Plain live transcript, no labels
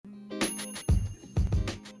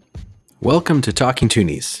Welcome to Talking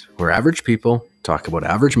Toonies, where average people talk about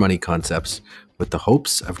average money concepts with the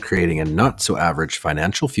hopes of creating a not so average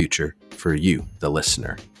financial future for you, the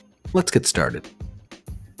listener. Let's get started.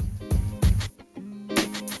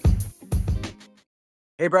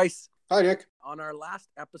 Hey, Bryce. Hi, Nick. On our last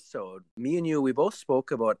episode, me and you, we both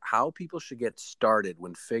spoke about how people should get started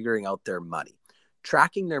when figuring out their money.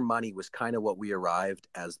 Tracking their money was kind of what we arrived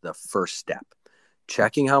as the first step.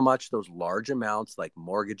 Checking how much those large amounts like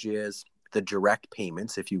mortgages, the direct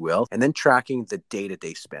payments, if you will, and then tracking the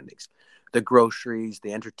day-to-day spendings, the groceries,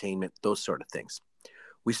 the entertainment, those sort of things.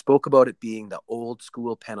 We spoke about it being the old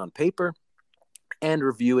school pen on paper and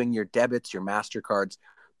reviewing your debits, your MasterCards,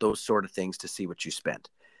 those sort of things to see what you spend.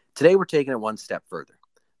 Today, we're taking it one step further.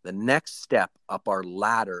 The next step up our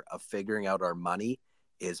ladder of figuring out our money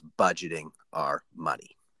is budgeting our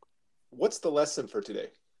money. What's the lesson for today?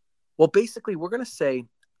 Well, basically, we're going to say,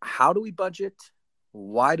 how do we budget?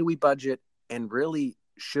 Why do we budget? And really,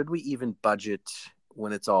 should we even budget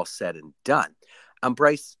when it's all said and done?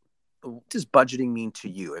 Bryce, what does budgeting mean to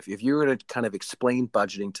you? If you were to kind of explain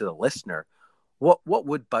budgeting to the listener, what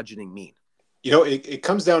would budgeting mean? You know, it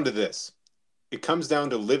comes down to this. It comes down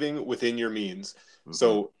to living within your means. Mm-hmm.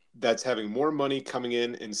 So that's having more money coming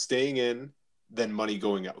in and staying in than money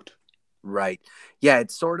going out. Right. Yeah,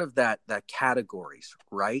 it's sort of that categories,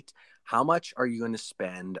 right? How much are you going to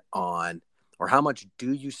spend on, or how much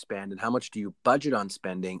do you spend and how much do you budget on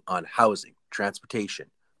spending on housing,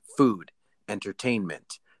 transportation, food,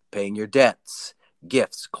 entertainment, paying your debts,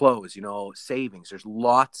 gifts, clothes, savings. There's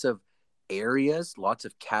lots of areas, lots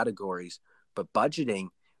of categories, but budgeting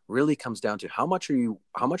really comes down to how much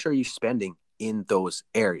are you spending in those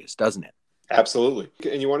areas, doesn't it? Absolutely.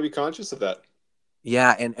 And you want to be conscious of that.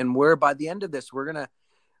 Yeah, and we're by the end of this,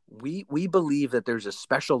 we believe that there's a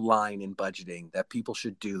special line in budgeting that people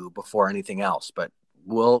should do before anything else, but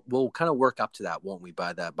we'll kind of work up to that, won't we,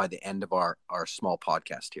 by the end of our small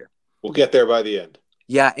podcast here. We'll get there by the end.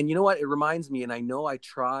 Yeah, and you know what? It reminds me, and I know I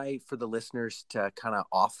try for the listeners to kind of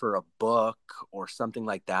offer a book or something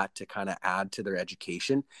like that to kind of add to their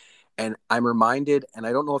education. And I'm reminded, and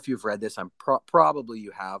I don't know if you've read this, probably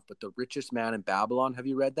you have, but The Richest Man in Babylon, have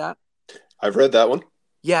you read that? I've read that one.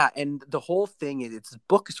 Yeah, and the whole thing, its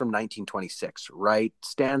book is from 1926, right?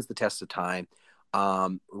 Stands the test of time.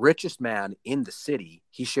 Richest man in the city,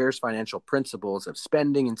 he shares financial principles of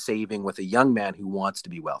spending and saving with a young man who wants to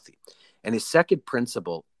be wealthy. And his second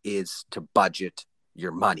principle is to budget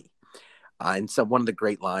your money. And so one of the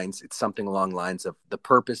great lines, it's something along the lines of the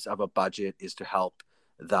purpose of a budget is to help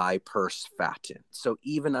thy purse fatten. So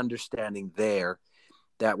even understanding there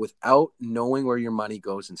that without knowing where your money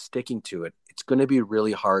goes and sticking to it, it's going to be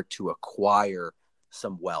really hard to acquire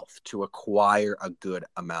some wealth, to acquire a good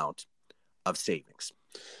amount of savings.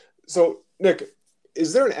 So, Nick,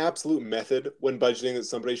 is there an absolute method when budgeting that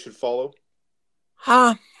somebody should follow?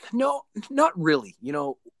 No, not really.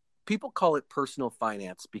 People call it personal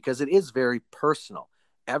finance because it is very personal.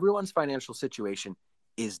 Everyone's financial situation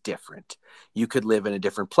is different. You could live in a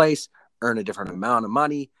different place, earn a different amount of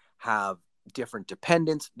money, have different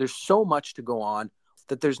dependents. There's so much to go on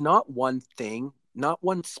that there's not one thing, not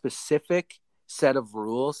one specific set of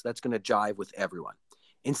rules that's going to jive with everyone.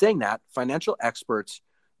 In saying that, financial experts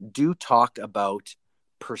do talk about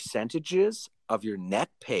percentages of your net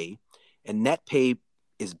pay, and net pay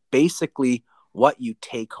is basically what you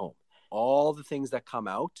take home. All the things that come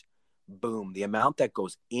out, boom, the amount that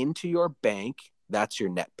goes into your bank, that's your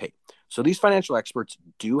net pay. So these financial experts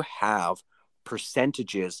do have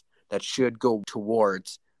percentages that should go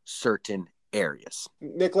towards certain areas.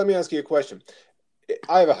 Nick, let me ask you a question.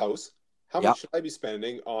 I have a house. How much should I be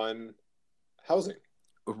spending on housing?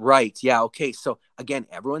 Right. Yeah. Okay. So again,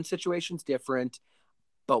 everyone's situation's different,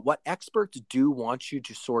 but what experts do want you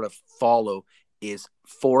to sort of follow is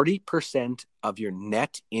 40% of your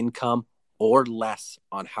net income or less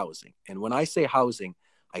on housing. And when I say housing,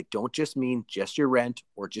 I don't just mean just your rent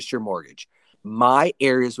or just your mortgage. My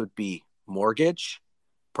areas would be mortgage,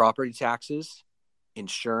 property taxes,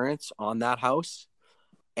 insurance on that house,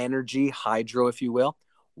 energy, hydro, if you will,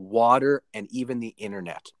 water, and even the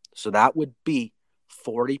internet. So that would be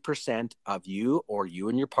 40% of you or you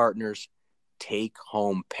and your partner's take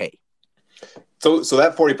home pay. So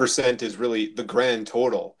that 40% is really the grand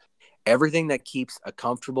total. Everything that keeps a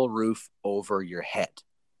comfortable roof over your head.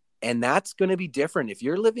 And that's going to be different. If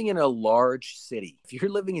you're living in a large city, if you're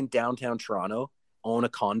living in downtown Toronto, own a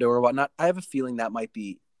condo or whatnot, I have a feeling that might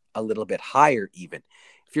be a little bit higher even.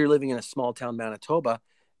 If you're living in a small town, Manitoba,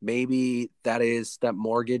 maybe that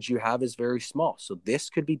mortgage you have is very small. So this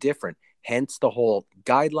could be different. Hence the whole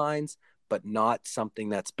guidelines, but not something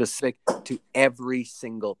that's specific to every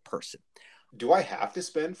single person. Do I have to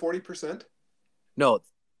spend 40%? No,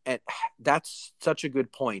 and that's such a good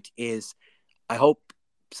point. Is I hope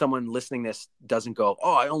someone listening this doesn't go,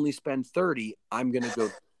 oh, I only spend 30. I'm going to go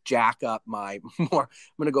jack up my more.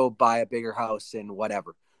 I'm going to go buy a bigger house and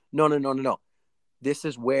whatever. No. This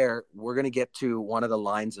is where we're going to get to one of the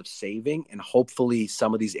lines of saving, and hopefully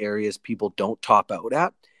some of these areas people don't top out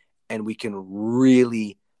at, and we can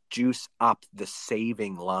really juice up the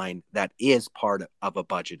saving line that is part of a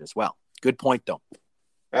budget as well. Good point, though.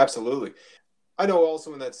 Absolutely. I know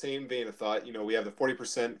also in that same vein of thought, we have the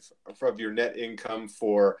 40% of your net income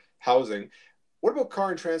for housing. What about car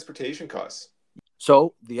and transportation costs?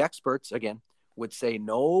 So the experts, again, would say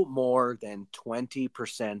no more than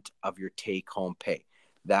 20% of your take-home pay.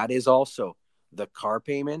 That is also the car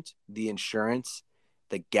payment, the insurance,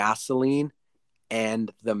 the gasoline,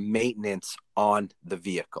 and the maintenance on the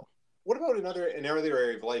vehicle. What about another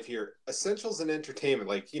area of life here? Essentials and entertainment,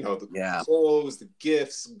 like, the Yeah. clothes, the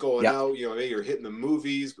gifts, going Yeah. out, maybe you're hitting the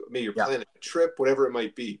movies, maybe you're Yeah. planning a trip, whatever it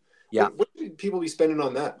might be. Yeah. What should people be spending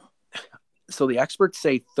on that? So the experts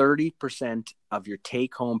say 30% of your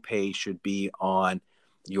take-home pay should be on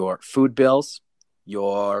your food bills,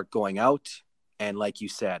 your going out, and like you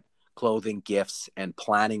said, clothing, gifts, and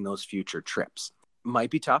planning those future trips. Might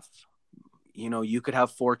be tough. You could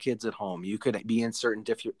have 4 kids at home. You could be in certain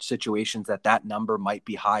different situations that number might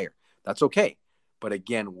be higher. That's okay. But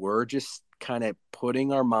again, we're just kind of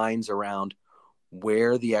putting our minds around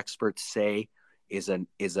where the experts say is a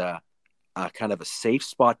kind of a safe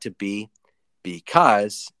spot to be,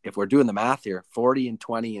 because if we're doing the math here, 40 and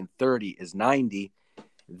 20 and 30 is 90.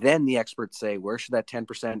 Then the experts say, where should that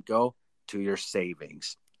 10% go? To your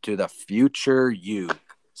savings, to the future you.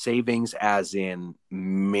 Savings as in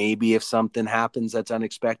maybe if something happens that's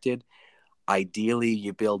unexpected, ideally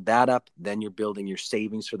you build that up, then you're building your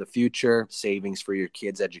savings for the future, savings for your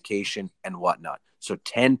kids' education and whatnot. So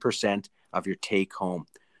 10% of your take-home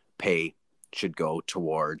pay should go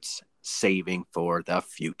towards saving for the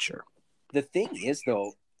future. The thing is,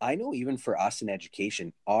 though, I know even for us in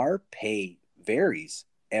education, our pay varies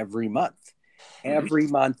every month. Every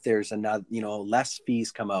month there's another, less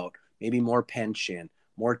fees come out, maybe more pension,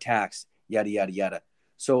 more tax, yada, yada, yada.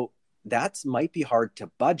 So that's might be hard to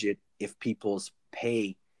budget if people's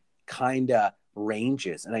pay kind of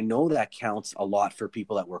ranges. And I know that counts a lot for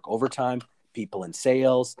people that work overtime, people in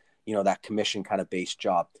sales, that commission kind of based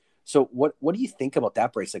job. So what do you think about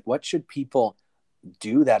that, Bryce? Like, what should people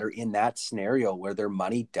do that are in that scenario where their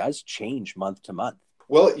money does change month to month?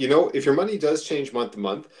 Well, if your money does change month to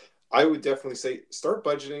month, I would definitely say start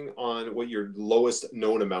budgeting on what your lowest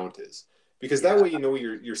known amount is, because that way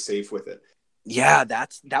you're safe with it. Yeah,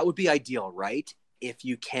 that would be ideal, right? If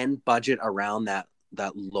you can budget around that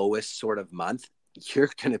lowest sort of month, you're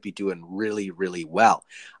going to be doing really, really well.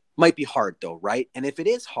 Might be hard though, right? And if it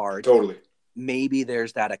is hard, totally, maybe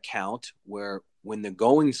there's that account where when the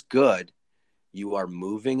going's good, you are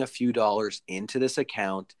moving a few dollars into this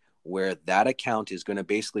account where that account is going to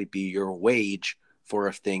basically be your wage for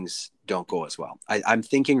if things don't go as well. I'm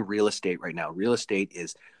thinking real estate right now. Real estate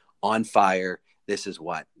is on fire. This is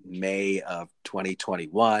May of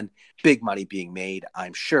 2021. Big money being made,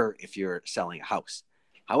 I'm sure, if you're selling a house.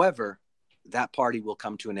 However, that party will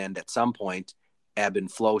come to an end at some point, ebb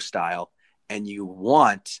and flow style, and you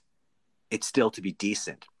want it still to be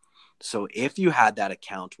decent. So if you had that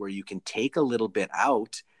account where you can take a little bit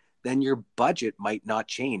out, then your budget might not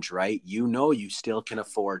change, right? You still can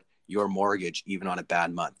afford your mortgage even on a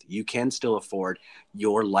bad month. You can still afford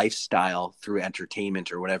your lifestyle through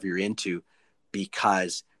entertainment or whatever you're into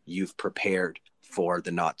because you've prepared for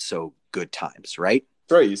the not so good times, right?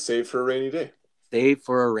 That's right. You save for a rainy day. Save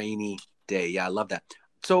for a rainy day. Yeah, I love that.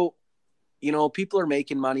 So, people are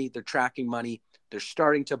making money. They're tracking money. They're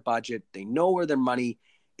starting to budget. They know where their money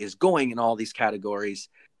is going in all these categories,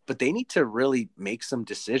 but they need to really make some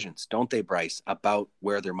decisions, don't they, Bryce, about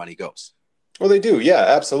where their money goes? Well, they do. Yeah,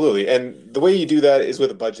 absolutely. And the way you do that is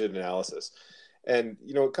with a budget analysis. And,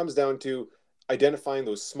 it comes down to identifying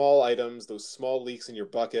those small items, those small leaks in your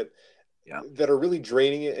bucket that are really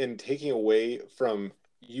draining it and taking away from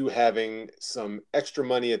you having some extra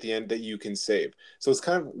money at the end that you can save. So it's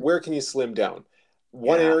kind of, where can you slim down?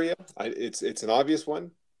 One area, it's an obvious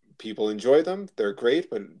one. People enjoy them. They're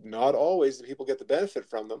great, but not always do people get the benefit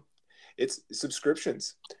from them. It's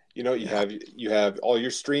subscriptions. You have all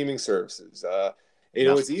your streaming services.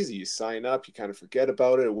 It's easy. You sign up, you kind of forget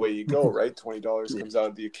about it. Away you go, right? $20 comes out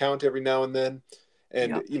of the account every now and then.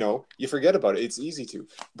 And, you forget about it. It's easy to.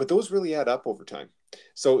 But those really add up over time.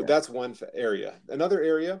 So that's one area. Another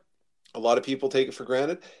area a lot of people take it for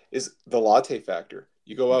granted, is the latte factor.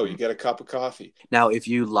 You go out, you get a cup of coffee. Now, if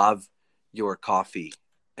you love your coffee,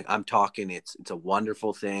 like I'm talking, it's a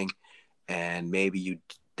wonderful thing, and maybe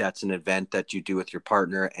that's an event that you do with your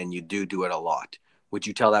partner, and you do it a lot. Would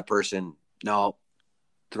you tell that person, no,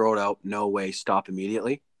 throw it out, no way, stop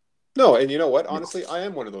immediately? No, and you know what? Honestly, I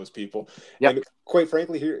am one of those people. Yep. And quite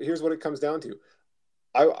frankly, here's what it comes down to.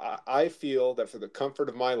 I feel that for the comfort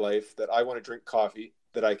of my life, that I want to drink coffee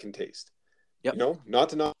that I can taste. Yep. You know, not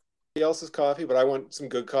to knock anybody else's coffee, but I want some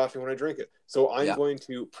good coffee when I drink it. So I'm going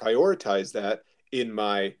to prioritize that in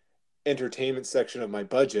my entertainment section of my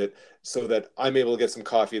budget so that I'm able to get some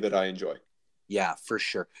coffee that I enjoy. Yeah, for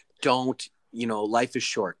sure. Don't, life is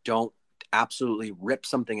short. Don't absolutely rip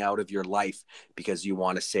something out of your life because you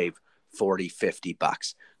want to save 40,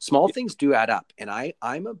 $50. Small things do add up. And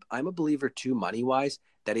I'm a believer too, money wise,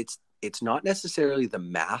 that it's not necessarily the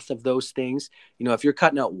math of those things. If you're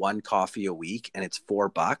cutting out one coffee a week and it's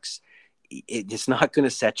 $4, it's not going to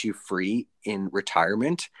set you free in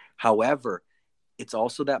retirement. However, it's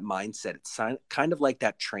also that mindset. It's kind of like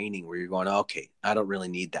that training where you're going, okay, I don't really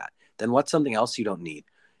need that. Then what's something else you don't need?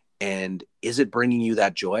 And is it bringing you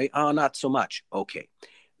that joy? Oh, not so much. Okay.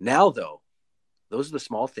 Now, though, those are the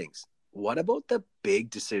small things. What about the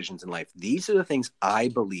big decisions in life? These are the things I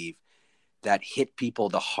believe that hit people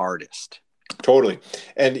the hardest. Totally.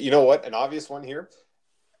 And you know what? An obvious one here,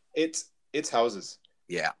 it's houses.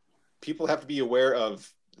 Yeah. People have to be aware of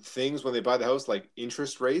things when they buy the house, like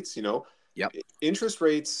interest rates. Yep. Interest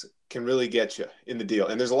rates can really get you in the deal.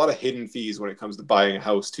 And there's a lot of hidden fees when it comes to buying a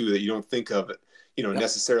house too, that you don't think of it,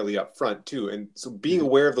 necessarily up front too. And so being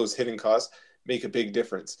aware of those hidden costs make a big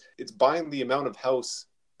difference. It's buying the amount of house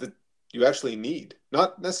that you actually need,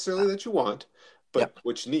 not necessarily that you want, but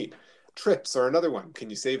what you need. Trips are another one. Can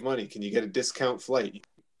you save money? Can you get a discount flight?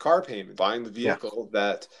 Car payment, buying the vehicle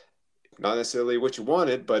that not necessarily what you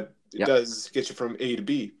wanted, but it does get you from A to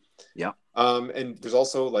B. Yeah. And there's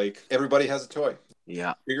also like everybody has a toy.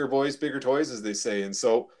 Yeah. Bigger boys, bigger toys, as they say. And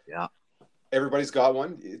so everybody's got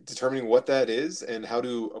one. Determining what that is and how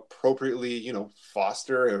to appropriately,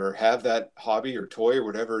 foster or have that hobby or toy or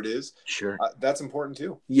whatever it is. Sure. That's important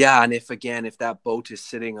too. Yeah. And if that boat is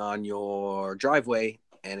sitting on your driveway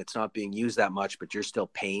and it's not being used that much, but you're still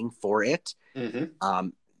paying for it,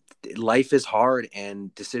 life is hard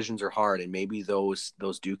and decisions are hard. And maybe those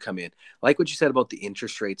do come in. Like what you said about the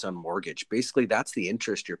interest rates on mortgage. Basically, that's the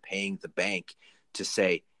interest you're paying the bank to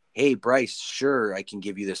say, hey, Bryce, sure, I can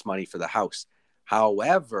give you this money for the house.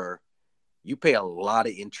 However, you pay a lot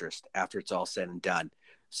of interest after it's all said and done.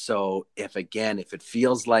 So if it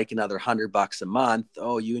feels like another $100 a month,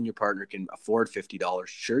 you and your partner can afford $50.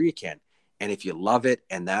 Sure, you can. And if you love it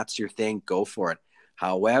and that's your thing, go for it.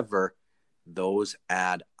 However, those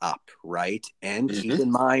add up, right? And keep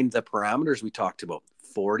in mind the parameters we talked about.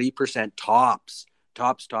 40% tops,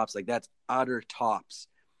 like that's utter tops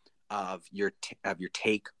of your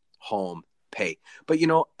take home pay. But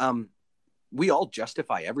we all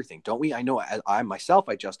justify everything, don't we? I know I myself,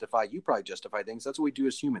 I justify, you probably justify things. That's what we do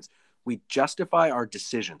as humans. We justify our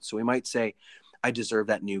decisions. So we might say, I deserve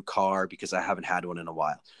that new car because I haven't had one in a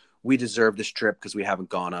while. We deserve this trip because we haven't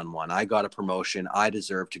gone on one. I got a promotion. I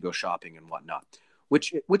deserve to go shopping and whatnot,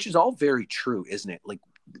 which is all very true, isn't it? Like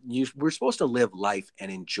we're supposed to live life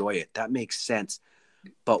and enjoy it. That makes sense.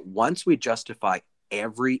 But once we justify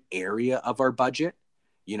every area of our budget,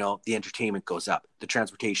 the entertainment goes up, the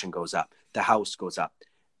transportation goes up, the house goes up.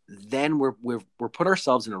 Then we're put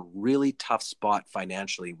ourselves in a really tough spot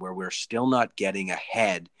financially where we're still not getting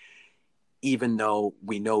ahead, even though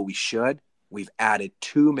we know we should. We've added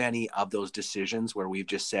too many of those decisions where we've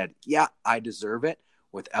just said, yeah, I deserve it,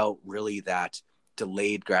 without really that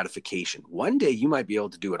delayed gratification. One day you might be able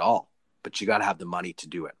to do it all, but you got to have the money to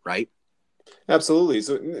do it, right? Absolutely.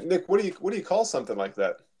 So Nick, what do you call something like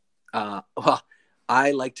that? Well,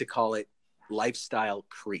 I like to call it lifestyle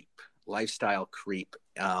creep.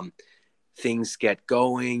 Things get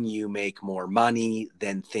going, you make more money,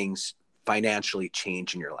 then things financially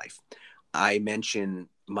change in your life. I mention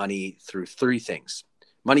money through three things.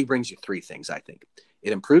 Money brings you three things, I think.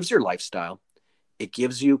 It improves your lifestyle. It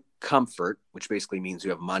gives you comfort, which basically means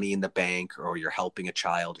you have money in the bank or you're helping a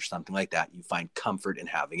child or something like that. You find comfort in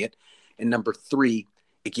having it. And number three,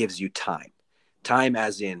 it gives you time. Time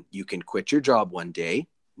as in you can quit your job one day,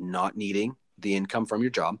 not needing the income from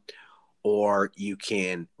your job, or you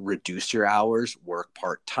can reduce your hours, work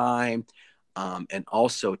part-time, and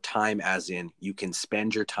also time as in you can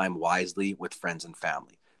spend your time wisely with friends and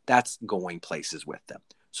family. That's going places with them.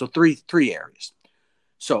 So three areas.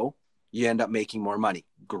 So you end up making more money.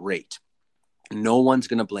 Great. no one's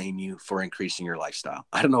going to blame you for increasing your lifestyle.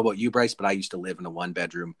 I don't know about you, Bryce, but I used to live in a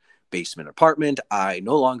 1-bedroom basement apartment. I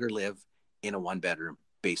no longer live in a 1-bedroom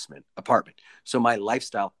basement apartment. So my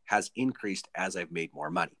lifestyle has increased as I've made more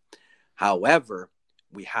money. However,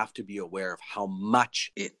 we have to be aware of how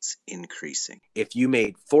much it's increasing. If you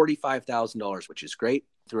made $45,000, which is great,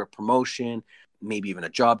 through a promotion, maybe even a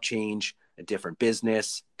job change, a different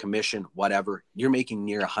business, commission, whatever, you're making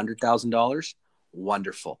near $100,000,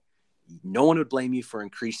 wonderful. No one would blame you for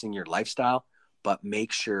increasing your lifestyle, but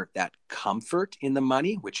make sure that comfort in the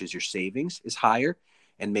money, which is your savings, is higher,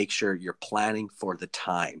 and make sure you're planning for the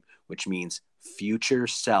time, which means future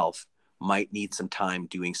self might need some time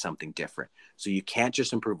doing something different. So you can't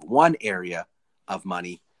just improve one area of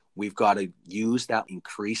money. We've got to use that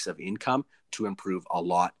increase of income to improve a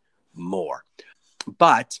lot more.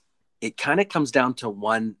 But it kind of comes down to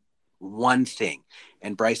one thing.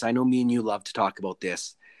 And Bryce, I know me and you love to talk about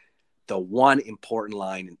this. The one important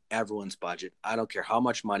line in everyone's budget, I don't care how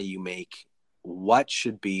much money you make, what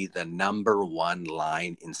should be the number one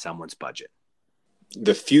line in someone's budget?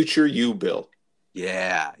 The future you build.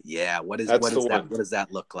 Yeah. What does that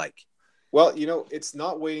look like? Well, it's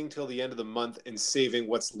not waiting till the end of the month and saving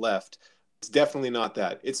what's left. It's definitely not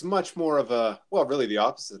that. It's much more of really the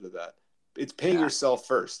opposite of that. It's paying yourself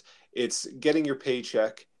first. It's getting your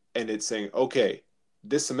paycheck and it's saying, okay,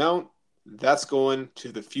 this amount, that's going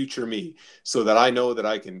to the future me, so that I know that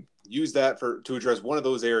I can use that to address one of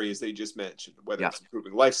those areas they just mentioned, whether it's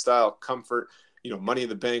improving lifestyle, comfort, money in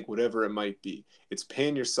the bank, whatever it might be. It's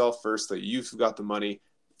paying yourself first, that you've got the money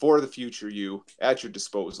for the future you at your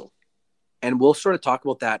disposal. And we'll sort of talk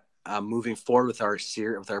about that moving forward with our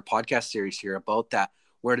podcast series here about that.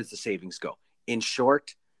 Where does the savings go? In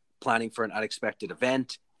short, planning for an unexpected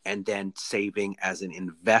event, and then saving as in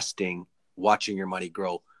investing, watching your money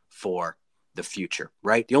grow for the future,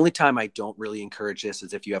 right? The only time I don't really encourage this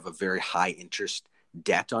is if you have a very high interest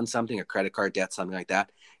debt on something, a credit card debt, something like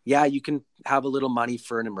that. Yeah, you can have a little money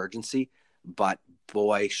for an emergency, but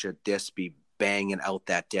boy, should this be banging out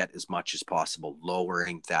that debt as much as possible,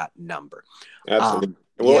 lowering that number. Absolutely.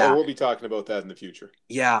 And we'll be talking about that in the future.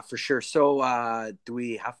 Yeah, for sure. So do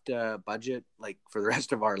we have to budget like for the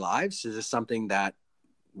rest of our lives? Is this something that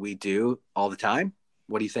we do all the time?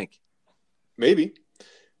 What do you think? Maybe.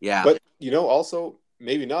 Yeah. But, also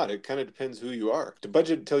maybe not. It kind of depends who you are. To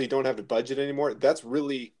budget until you don't have to budget anymore, that's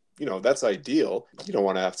really, that's ideal. You don't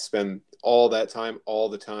want to have to spend all that time, all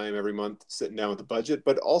the time, every month sitting down with the budget.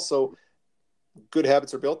 But also, good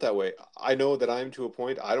habits are built that way. I know that I'm to a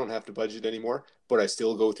point I don't have to budget anymore, but I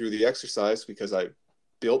still go through the exercise because I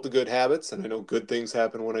built the good habits, and I know good things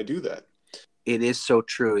happen when I do that. It is so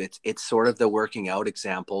true. It's sort of the working out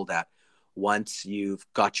example that once you've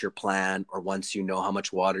got your plan, or once you know how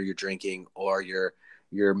much water you're drinking, or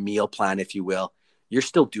your meal plan, if you will, you're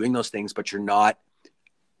still doing those things, but you're not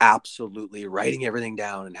absolutely writing everything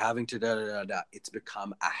down and having to It's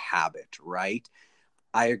become a habit, right?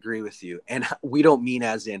 I agree with you. And we don't mean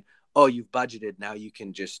as in, oh, you've budgeted, now you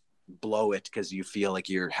can just blow it because you feel like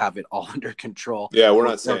you have it all under control. Yeah, we're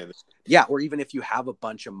not saying this. Yeah, or even if you have a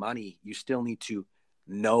bunch of money, you still need to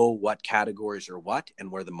know what categories are what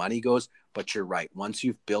and where the money goes. But you're right. Once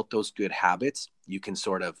you've built those good habits, you can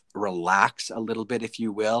sort of relax a little bit, if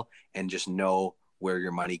you will, and just know where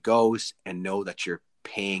your money goes and know that you're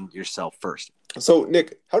paying yourself first. So,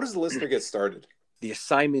 Nick, how does the listener get started? The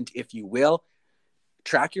assignment, if you will,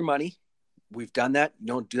 track your money. We've done that. You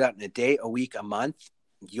don't do that in a day, a week, a month.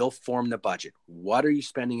 You'll form the budget. What are you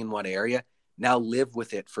spending in what area? Now live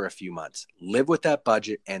with it for a few months. Live with that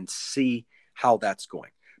budget and see how that's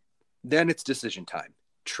going. Then it's decision time.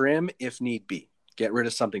 Trim if need be. Get rid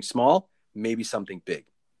of something small, maybe something big.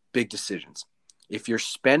 Big decisions. If you're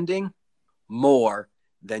spending more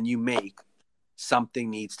than you make,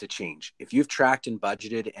 something needs to change. If you've tracked and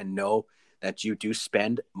budgeted and know that you do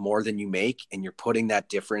spend more than you make, and you're putting that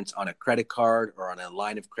difference on a credit card or on a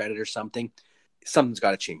line of credit or something's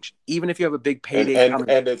got to change. Even if you have a big payday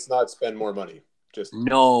and it's not spend more money. Just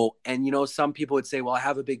no. And some people would say, well, I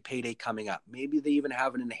have a big payday coming up. Maybe they even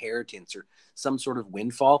have an inheritance or some sort of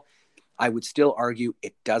windfall. I would still argue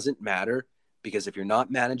it doesn't matter, because if you're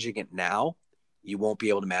not managing it now, you won't be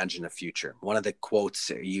able to manage in the future. One of the quotes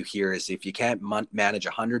you hear is, if you can't manage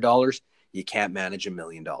 $100, you can't manage $1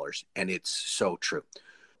 million. And it's so true.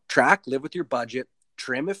 Track, live with your budget,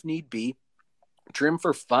 trim if need be, trim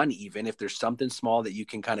for fun. Even if there's something small that you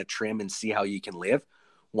can kind of trim and see how you can live,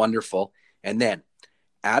 wonderful. And then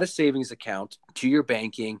add a savings account to your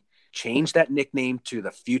banking, change that nickname to the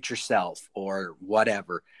future self or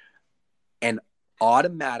whatever, and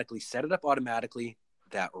automatically set it up automatically.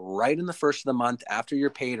 that right in the first of the month after you're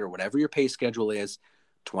paid or whatever your pay schedule is,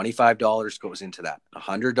 $25 goes into that,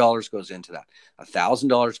 $100 goes into that,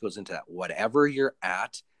 $1,000 goes into that, whatever you're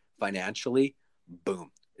at financially,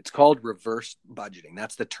 boom. It's called reverse budgeting.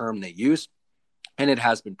 That's the term they use. And it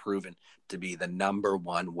has been proven to be the number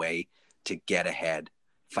one way to get ahead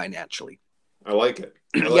financially. I like it.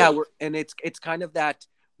 And it's kind of that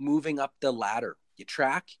moving up the ladder. You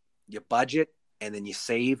track, you budget, and then you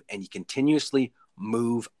save, and you continuously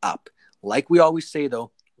move up. Like we always say,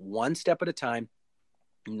 though, one step at a time,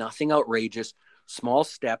 nothing outrageous, small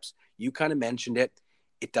steps. You kind of mentioned it.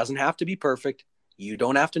 It doesn't have to be perfect. You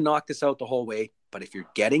don't have to knock this out the whole way. But if you're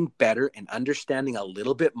getting better and understanding a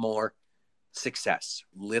little bit more, success.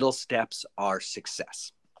 Little steps are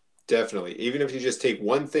success. Definitely. Even if you just take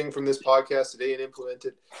one thing from this podcast today and implement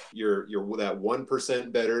it, you're that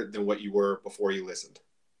 1% better than what you were before you listened.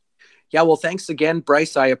 Yeah, well, thanks again,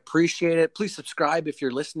 Bryce. I appreciate it. Please subscribe if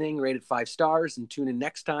you're listening, rate it 5 stars, and tune in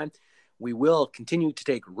next time. We will continue to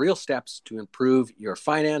take real steps to improve your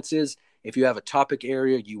finances. If you have a topic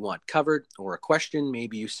area you want covered or a question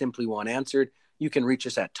maybe you simply want answered, you can reach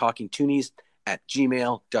us at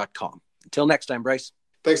talkingtoonies@gmail.com. Until next time, Bryce.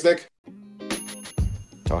 Thanks, Nick.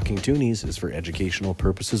 Talking Toonies is for educational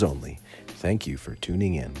purposes only. Thank you for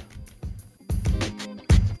tuning in.